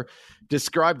Krashar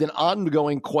described an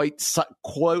ongoing,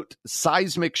 quote,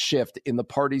 seismic shift in the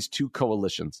party's two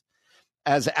coalitions.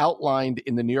 As outlined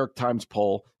in the New York Times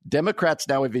poll, Democrats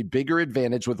now have a bigger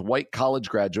advantage with white college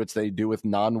graduates than they do with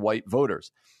non-white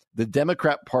voters. The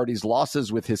Democrat Party's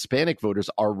losses with Hispanic voters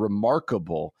are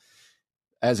remarkable,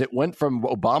 as it went from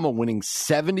Obama winning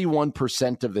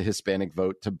 71% of the Hispanic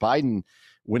vote to Biden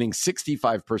winning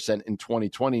 65% in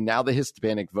 2020. Now the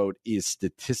Hispanic vote is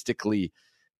statistically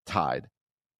tied.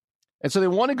 And so they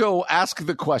want to go ask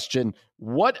the question,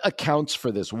 what accounts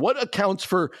for this? What accounts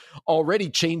for already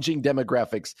changing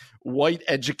demographics? White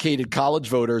educated college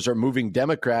voters are moving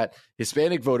Democrat.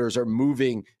 Hispanic voters are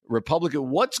moving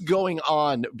Republican. What's going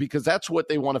on? Because that's what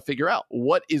they want to figure out.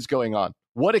 What is going on?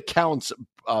 What accounts,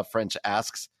 French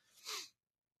asks,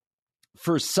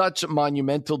 for such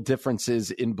monumental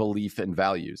differences in belief and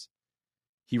values?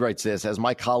 He writes this: as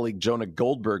my colleague Jonah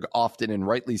Goldberg often and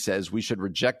rightly says, we should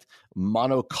reject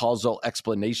monocausal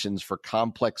explanations for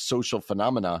complex social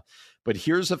phenomena. But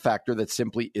here's a factor that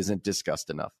simply isn't discussed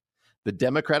enough. The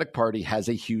Democratic Party has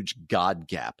a huge God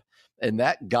gap, and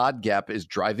that God gap is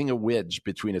driving a wedge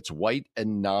between its white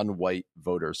and non-white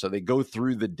voters. So they go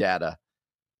through the data.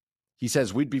 He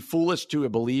says, we'd be foolish to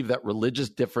believe that religious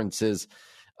differences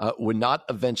would not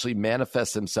eventually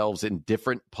manifest themselves in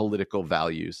different political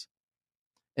values.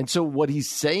 And so what he's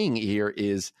saying here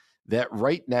is that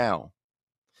right now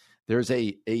there's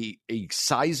a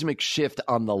seismic shift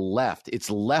on the left. It's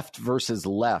left versus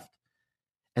left.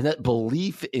 And that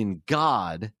belief in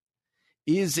God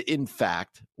is, in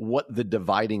fact, what the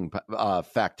dividing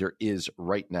factor is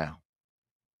right now.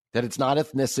 That it's not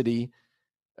ethnicity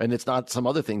and it's not some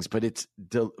other things, but it's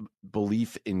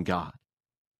belief in God.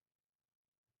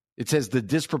 It says the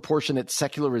disproportionate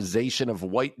secularization of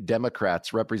white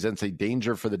Democrats represents a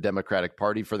danger for the Democratic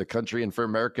Party, for the country, and for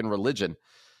American religion.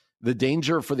 The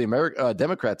danger for the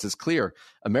Democrats is clear.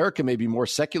 America may be more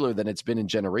secular than it's been in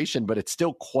generation, but it's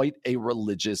still quite a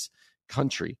religious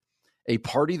country. A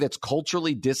party that's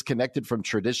culturally disconnected from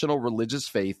traditional religious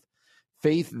faith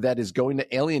that is going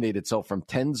to alienate itself from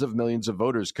tens of millions of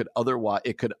voters could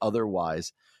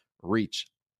otherwise reach.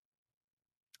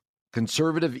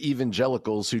 Conservative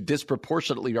evangelicals who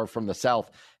disproportionately are from the South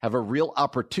have a real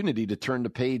opportunity to turn the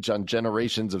page on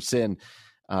generations of sin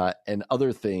and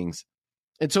other things.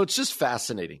 And so it's just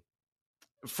fascinating.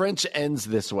 French ends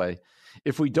this way.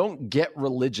 If we don't get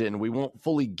religion, we won't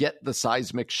fully get the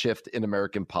seismic shift in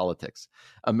American politics.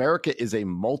 America is a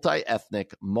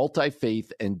multi-ethnic,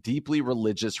 multi-faith, and deeply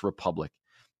religious republic.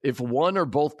 If one or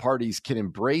both parties can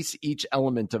embrace each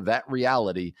element of that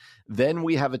reality, then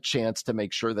we have a chance to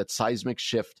make sure that seismic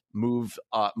shift moves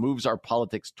our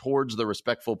politics towards the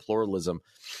respectful pluralism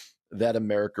that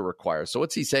America requires. So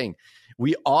what's he saying?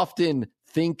 We often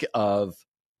think of,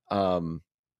 right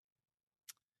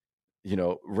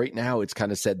now it's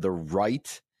kind of said the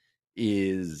right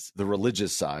is the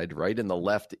religious side, right? And the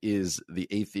left is the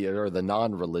atheist or the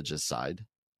non-religious side,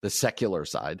 the secular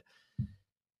side.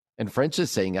 And French is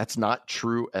saying that's not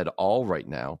true at all right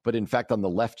now. But in fact, on the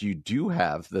left, you do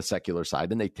have the secular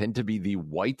side, and they tend to be the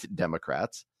white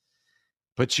Democrats.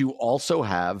 But you also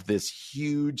have this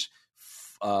huge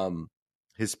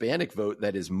Hispanic vote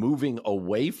that is moving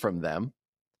away from them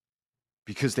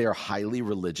because they are highly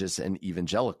religious and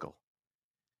evangelical.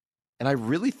 And I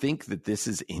really think that this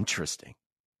is interesting.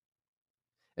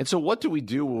 And so what do we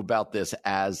do about this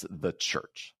as the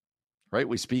church, right?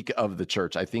 We speak of the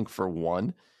church. I think for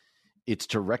one, it's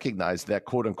to recognize that,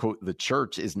 quote unquote, the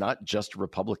church is not just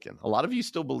Republican. A lot of you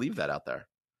still believe that out there,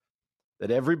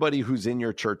 that everybody who's in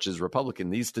your church is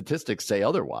Republican. These statistics say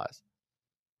otherwise.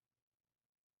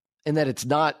 And that it's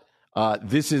not,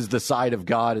 this is the side of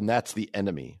God and that's the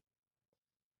enemy.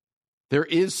 There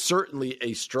is certainly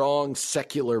a strong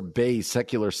secular base,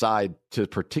 secular side to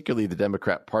particularly the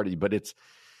Democrat Party, but it's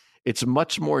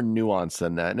much more nuanced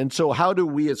than that. And so how do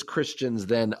we as Christians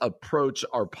then approach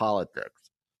our politics?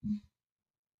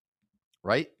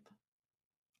 Right?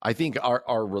 I think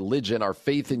our religion, our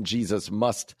faith in Jesus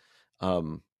must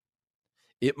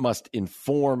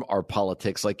inform our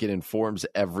politics like it informs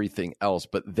everything else.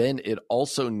 But then it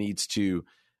also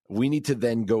we need to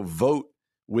then go vote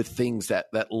with things that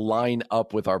line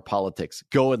up with our politics.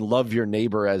 Go and love your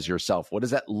neighbor as yourself. What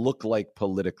does that look like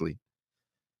politically?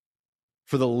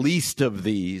 For the least of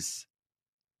these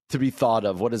to be thought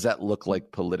of, what does that look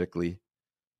like politically?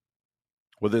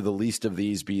 Whether the least of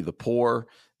these be the poor,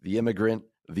 the immigrant,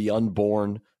 the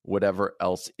unborn, whatever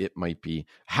else it might be.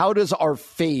 How does our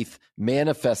faith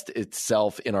manifest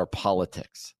itself in our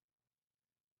politics?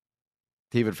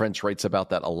 David French writes about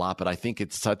that a lot, but I think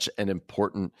it's such an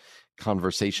important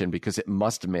conversation because it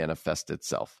must manifest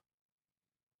itself.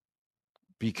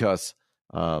 Because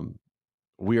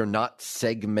we are not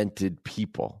segmented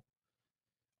people.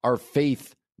 Our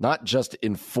faith not just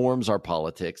informs our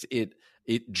politics, it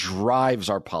drives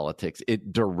our politics.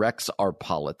 It directs our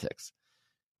politics.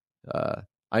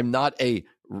 I'm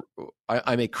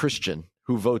a Christian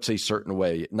who votes a certain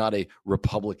way, not a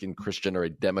Republican Christian or a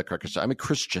Democrat Christian. I'm a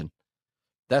Christian.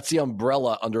 That's the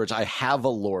umbrella under which I have a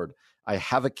Lord. I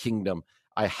have a kingdom.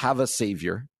 I have a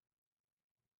Savior.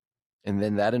 And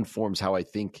then that informs how I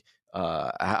think,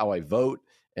 how I vote,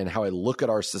 and how I look at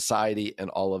our society and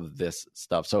all of this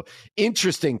stuff. So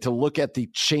interesting to look at the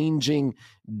changing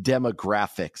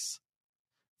demographics.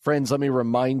 Friends, let me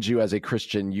remind you as a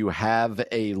Christian, you have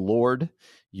a Lord,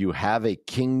 you have a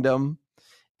kingdom,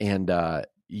 and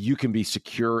you can be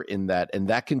secure in that. And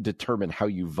that can determine how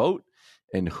you vote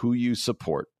and who you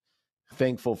support.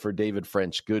 Thankful for David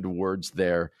French. Good words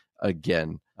there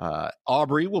again.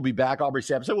 Aubrey will be back. Aubrey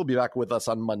Sampson will be back with us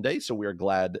on Monday. So we are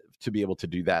glad to be able to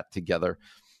do that together.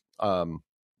 All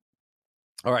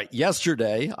right.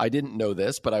 Yesterday, I didn't know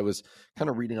this, but I was kind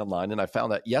of reading online and I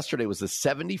found that yesterday was the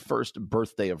 71st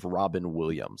birthday of Robin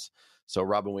Williams. So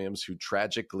Robin Williams, who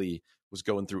tragically was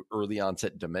going through early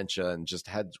onset dementia and just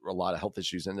had a lot of health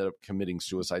issues, ended up committing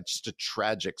suicide. Just a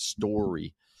tragic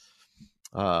story.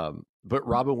 But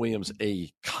Robin Williams,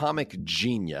 a comic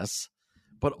genius,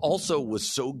 but also was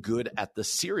so good at the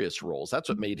serious roles. That's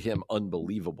what made him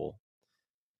unbelievable.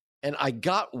 And I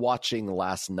got watching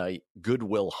last night Good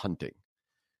Will Hunting,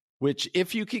 which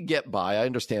if you could get by, I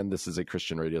understand this is a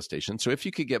Christian radio station, so if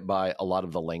you could get by a lot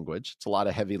of the language, it's a lot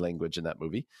of heavy language in that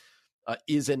movie,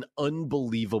 is an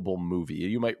unbelievable movie.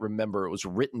 You might remember it was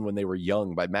written when they were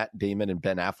young by Matt Damon and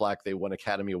Ben Affleck. They won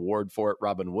Academy Award for it.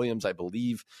 Robin Williams, I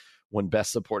believe, won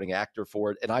Best Supporting Actor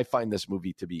for it. And I find this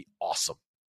movie to be awesome.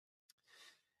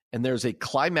 And there's a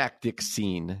climactic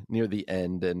scene near the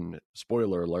end, and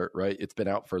spoiler alert, right? It's been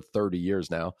out for 30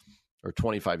 years now, or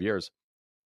 25 years.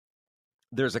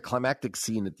 There's a climactic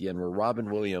scene at the end where Robin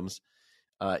Williams,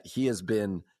 he has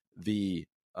been the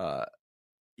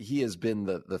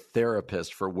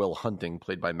therapist for Will Hunting,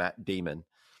 played by Matt Damon,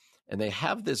 and they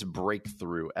have this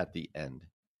breakthrough at the end.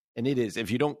 And it is, if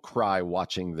you don't cry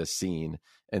watching this scene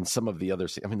and some of the other,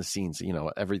 I mean, the scenes,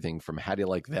 everything from How Do You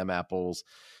Like Them Apples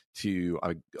to,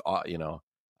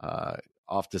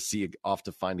 off to see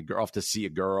a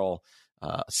girl,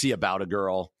 See About a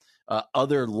Girl.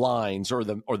 Other lines, or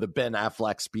the Ben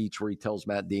Affleck speech where he tells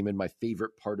Matt Damon, my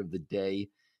favorite part of the day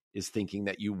is thinking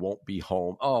that you won't be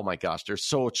home. Oh my gosh, there's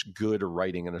so much good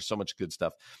writing and there's so much good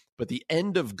stuff. But the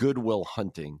end of Good Will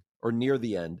Hunting, or near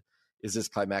the end, is this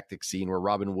climactic scene where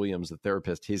Robin Williams, the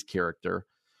therapist, his character,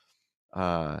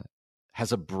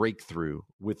 has a breakthrough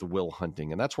with Will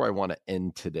Hunting. And that's where I want to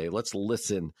end today. Let's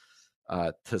listen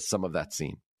to some of that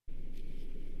scene.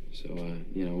 So,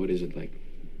 what is it like?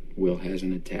 Will has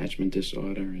an attachment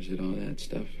disorder? Is it all that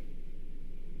stuff?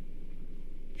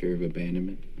 Fear of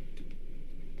abandonment?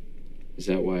 Is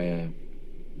that why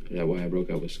I broke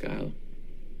up with Skylar?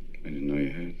 I didn't know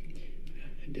you had.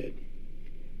 I did.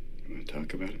 You want to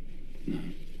talk about it? No.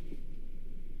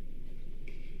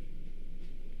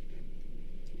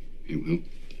 Hey, Will.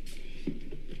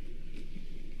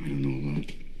 I don't know a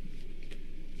lot.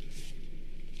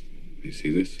 You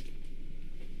see this?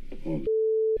 All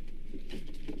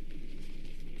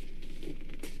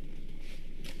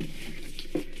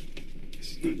this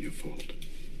is not your fault.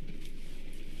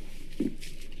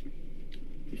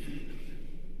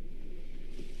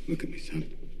 Look at me, son.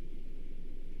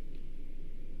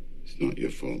 It's not your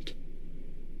fault.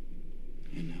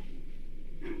 I know.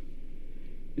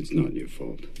 It's not your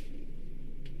fault.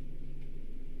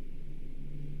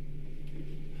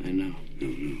 I know. No,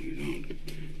 you don't.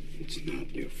 It's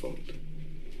not your fault.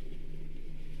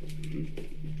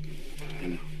 I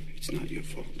know. It's not your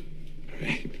fault. All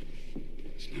right.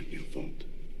 It's not your fault.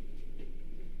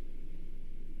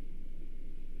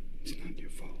 It's not your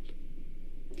fault.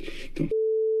 Don't.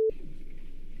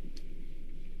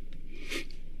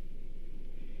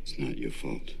 It's not your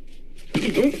fault.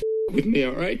 Don't with me,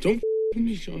 all right? Don't with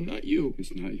me, Sean. Not you.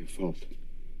 It's not your fault.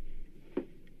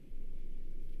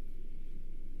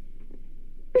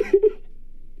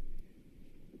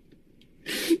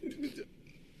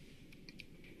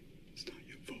 It's not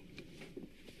your fault.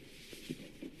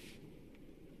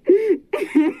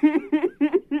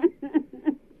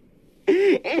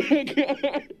 Oh my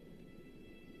God.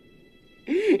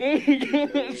 Oh my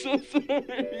God, I'm so sorry.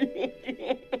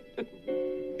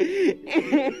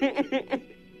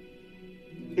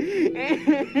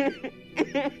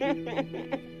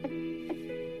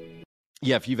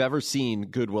 Yeah, if you've ever seen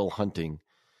Good Will Hunting,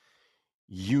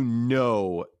 you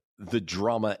know the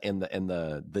drama and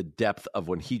the depth of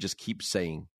when he just keeps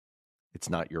saying, it's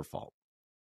not your fault.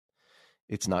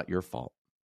 It's not your fault.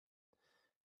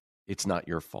 It's not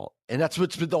your fault. And that's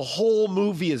what the whole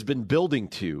movie has been building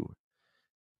to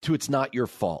it's not your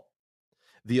fault.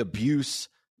 The abuse,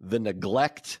 the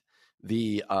neglect,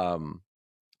 the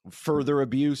further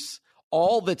abuse,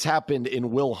 all that's happened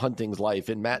in Will Hunting's life,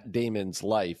 in Matt Damon's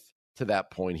life to that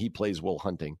point, he plays Will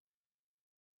Hunting,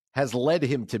 has led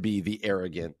him to be the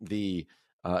arrogant, the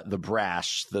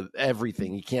brash, the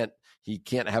everything. He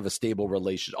can't have a stable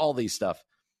relationship, all these stuff.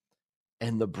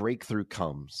 And the breakthrough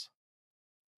comes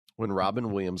when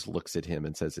Robin Williams looks at him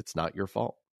and says, it's not your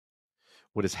fault.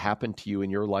 What has happened to you in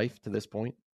your life to this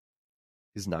point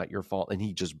is not your fault. And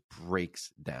he just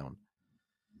breaks down.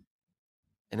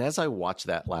 And as I watched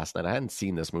that last night, I hadn't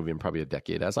seen this movie in probably a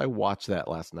decade. As I watched that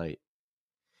last night,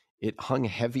 it hung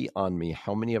heavy on me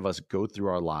how many of us go through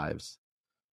our lives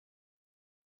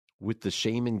with the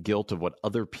shame and guilt of what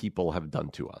other people have done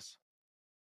to us.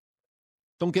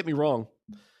 Don't get me wrong.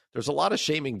 There's a lot of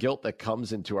shame and guilt that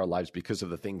comes into our lives because of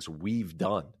the things we've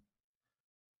done.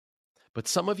 But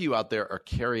some of you out there are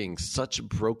carrying such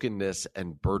brokenness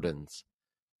and burdens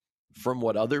from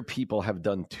what other people have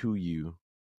done to you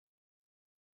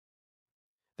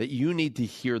that you need to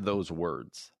hear those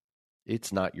words.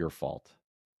 It's not your fault.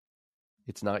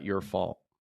 It's not your fault.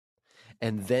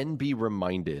 And then be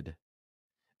reminded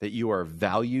that you are a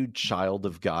valued child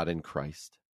of God in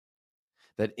Christ,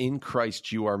 that in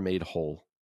Christ you are made whole,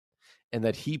 and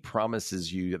that he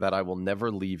promises you that I will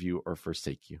never leave you or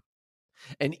forsake you.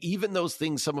 And even those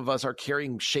things some of us are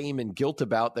carrying shame and guilt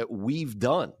about that we've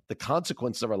done, the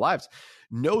consequences of our lives,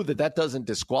 know that that doesn't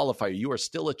disqualify you. You are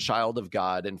still a child of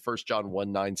God. And 1 John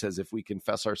 1:9 says, if we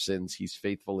confess our sins, he's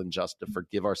faithful and just to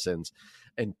forgive our sins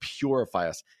and purify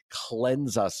us,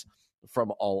 cleanse us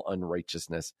from all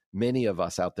unrighteousness. Many of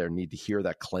us out there need to hear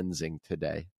that cleansing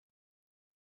today.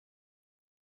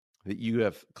 That you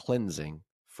have cleansing,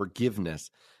 forgiveness,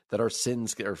 that our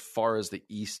sins are as far as the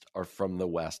east are from the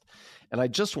west. And I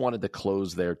just wanted to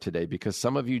close there today because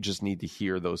some of you just need to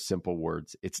hear those simple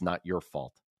words. It's not your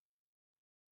fault.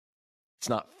 It's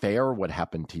not fair what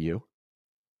happened to you.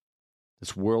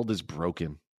 This world is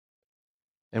broken.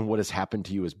 And what has happened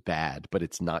to you is bad, but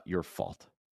it's not your fault.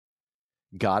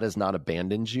 God has not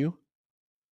abandoned you.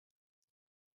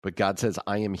 But God says,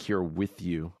 I am here with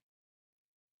you.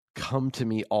 Come to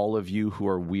me, all of you who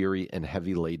are weary and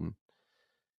heavy laden,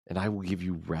 and I will give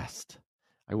you rest.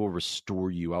 I will restore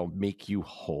you. I'll make you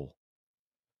whole.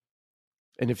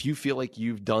 And if you feel like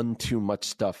you've done too much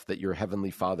stuff that your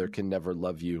Heavenly Father can never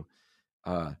love you,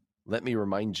 let me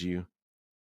remind you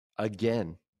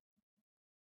again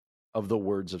of the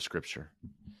words of Scripture,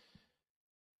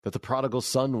 that the prodigal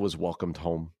son was welcomed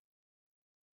home.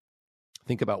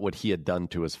 Think about what he had done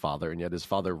to his father, and yet his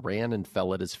father ran and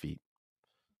fell at his feet.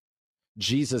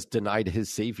 Jesus denied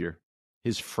his Savior,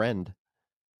 his friend,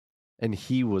 and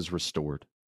he was restored.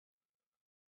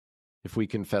 If we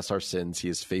confess our sins, he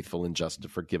is faithful and just to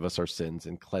forgive us our sins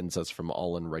and cleanse us from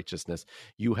all unrighteousness.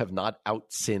 You have not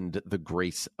outsinned the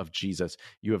grace of Jesus.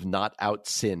 You have not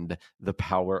outsinned the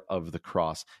power of the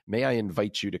cross. May I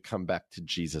invite you to come back to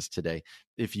Jesus today.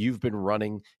 If you've been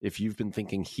running, if you've been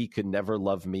thinking he could never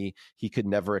love me, he could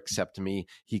never accept me,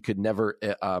 he could never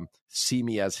see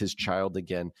me as his child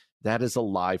again, that is a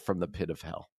lie from the pit of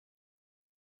hell.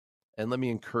 And let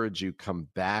me encourage you, come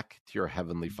back to your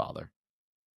Heavenly Father.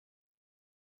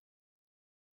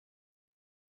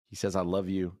 He says, I love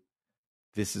you.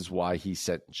 This is why he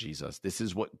sent Jesus. This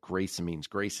is what grace means.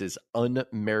 Grace is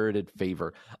unmerited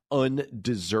favor,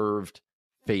 undeserved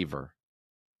favor.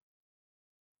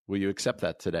 Will you accept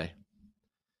that today?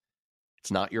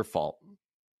 It's not your fault.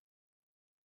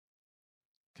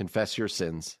 Confess your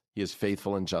sins. He is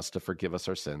faithful and just to forgive us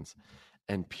our sins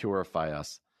and purify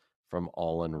us from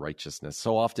all unrighteousness.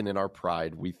 So often in our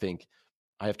pride, we think,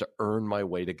 I have to earn my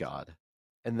way to God.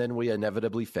 And then we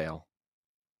inevitably fail.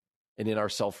 And in our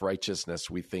self-righteousness,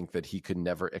 we think that he could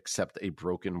never accept a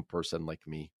broken person like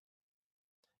me.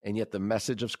 And yet the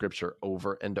message of Scripture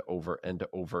over and over and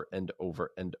over and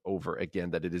over and over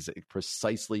again, that it is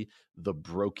precisely the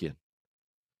broken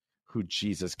who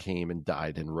Jesus came and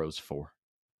died and rose for.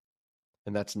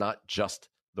 And that's not just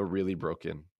the really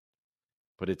broken,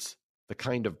 but it's the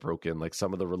kind of broken like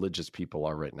some of the religious people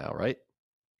are right now, right?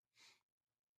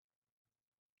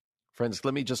 Friends,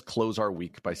 let me just close our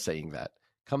week by saying that.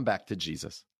 Come back to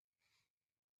Jesus.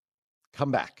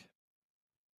 Come back.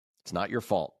 It's not your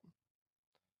fault.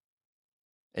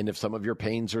 And if some of your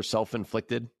pains are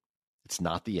self-inflicted, it's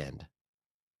not the end.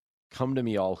 Come to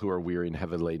me, all who are weary and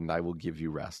heavy laden, I will give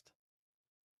you rest.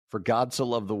 For God so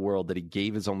loved the world that he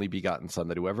gave his only begotten Son,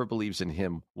 that whoever believes in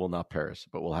him will not perish,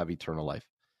 but will have eternal life.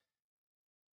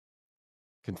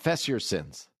 Confess your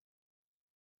sins.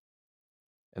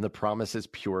 And the promise is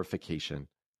purification,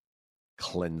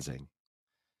 cleansing.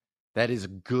 That is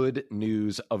good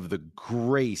news of the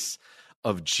grace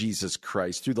of Jesus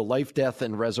Christ. Through the life, death,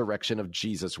 and resurrection of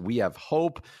Jesus, we have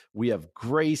hope, we have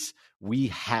grace, we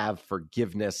have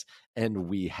forgiveness, and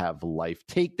we have life.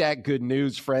 Take that good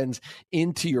news, friends,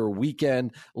 into your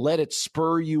weekend. Let it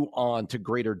spur you on to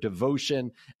greater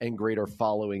devotion and greater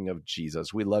following of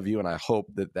Jesus. We love you, and I hope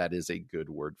that that is a good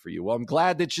word for you. Well, I'm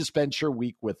glad that you spent your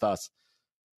week with us.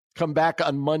 Come back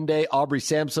on Monday. Aubrey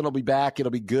Sampson will be back. It'll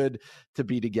be good to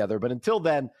be together. But until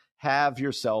then, have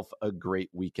yourself a great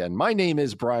weekend. My name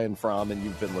is Brian Fromm, and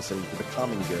you've been listening to The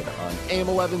Common Good on AM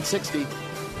 1160.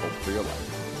 Hope for your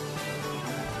life.